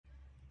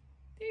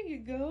There you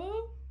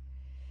go.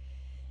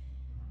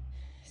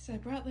 So I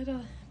brought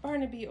little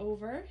Barnaby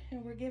over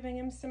and we're giving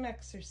him some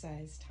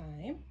exercise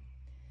time.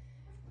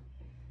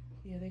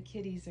 The other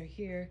kitties are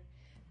here.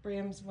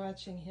 Bram's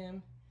watching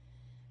him.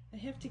 I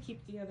have to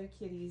keep the other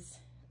kitties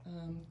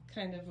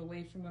kind of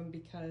away from him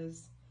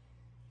because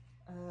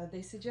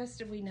they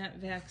suggested we not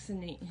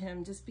vaccinate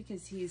him just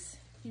because he's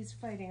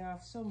fighting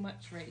off so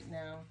much right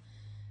now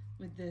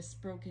with this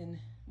broken,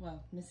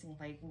 well, missing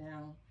leg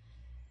now,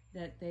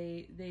 that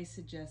they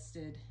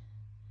suggested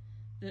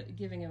that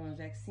giving him a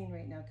vaccine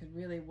right now could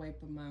really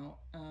wipe him out.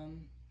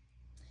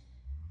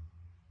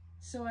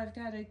 So I've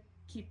got to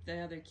keep the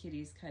other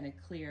kitties kind of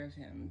clear of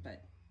him,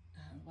 but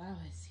wow,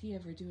 is he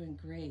ever doing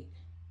great.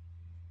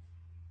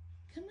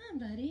 Come on,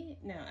 buddy.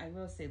 Now, I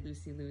will say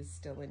Lucy Lou is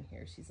still in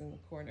here. She's in the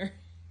corner.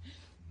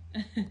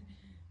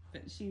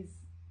 But she's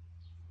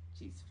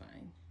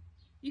fine.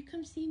 You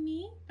come see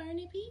me,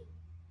 Barnaby?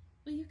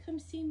 Will you come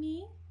see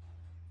me?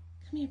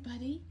 Come here,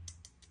 buddy.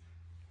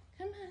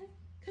 Come on.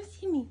 Come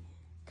see me.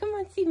 Come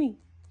on, see me.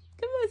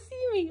 Come on,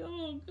 see me.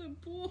 Oh,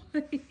 good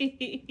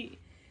boy.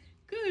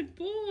 Good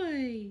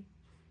boy.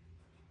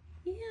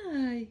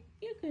 Yeah,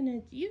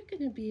 you're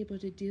gonna be able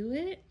to do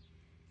it.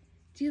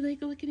 Do you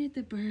like looking at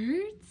the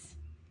birds?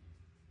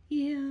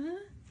 Yeah.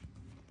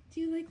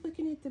 Do you like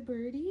looking at the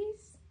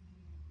birdies?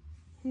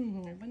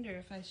 I wonder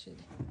if I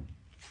should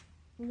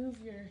move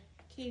your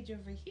cage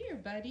over here,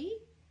 buddy,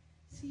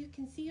 so you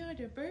can see all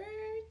the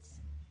birds.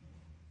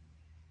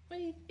 What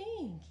do you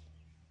think?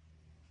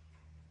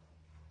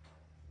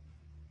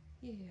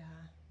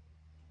 Yeah.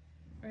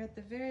 Or at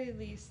the very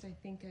least, I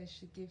think I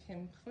should give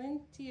him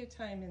plenty of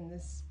time in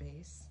this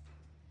space.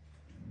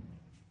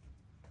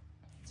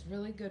 It's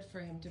really good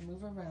for him to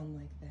move around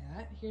like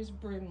that. Here's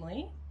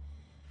Brimley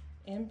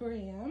and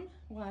Bram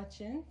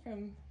watching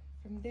from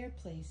their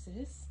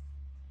places.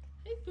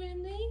 Hi,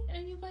 Brimley.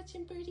 Are you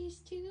watching birdies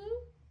too?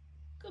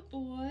 Good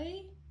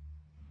boy.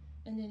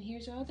 And then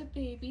here's all the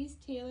babies,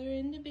 Taylor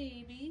and the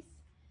babies.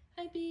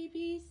 Hi,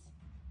 babies.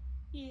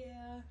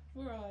 Yeah,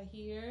 we're all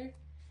here.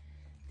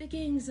 The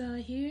gang's all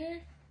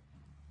here.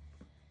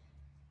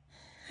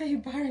 Hi,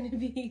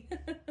 Barnaby.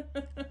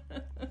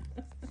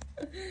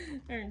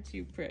 Aren't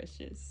you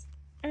precious?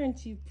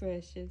 Aren't you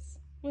precious?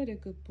 What a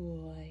good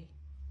boy.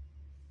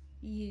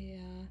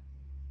 Yeah,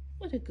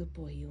 what a good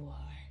boy you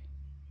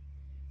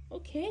are.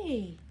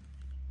 Okay,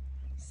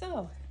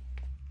 so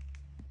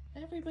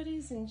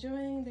everybody's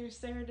enjoying their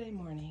Saturday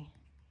morning.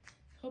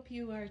 Hope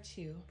you are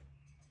too.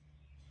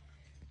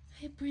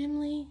 Hi,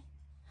 Brimley.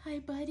 Hi,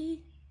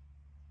 buddy.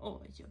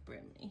 Oh, it's your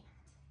Brimley.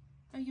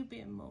 Are you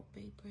being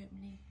mopey,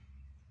 Brimley?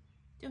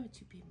 Don't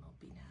you be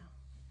mopey now.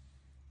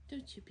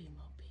 Don't you be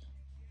mopey.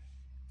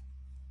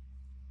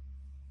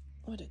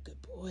 What a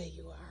good boy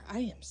you are. I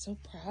am so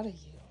proud of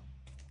you.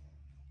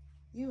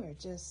 You are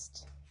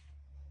just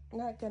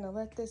not gonna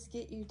let this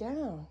get you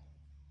down.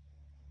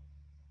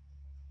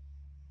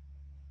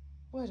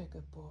 What a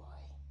good boy.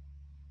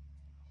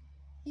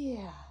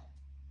 Yeah.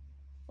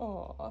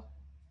 Aw.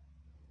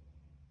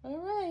 All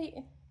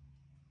right.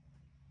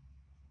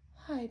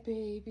 Hi,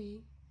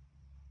 baby.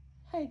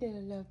 Hi,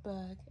 little love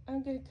bug.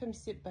 I'm gonna come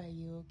sit by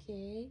you,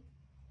 okay?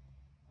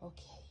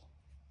 Okay.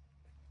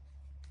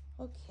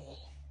 Okay.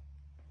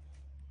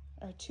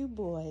 Our two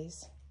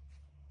boys,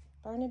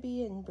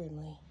 Barnaby and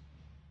Brimley.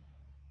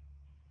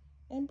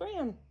 And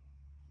Bram.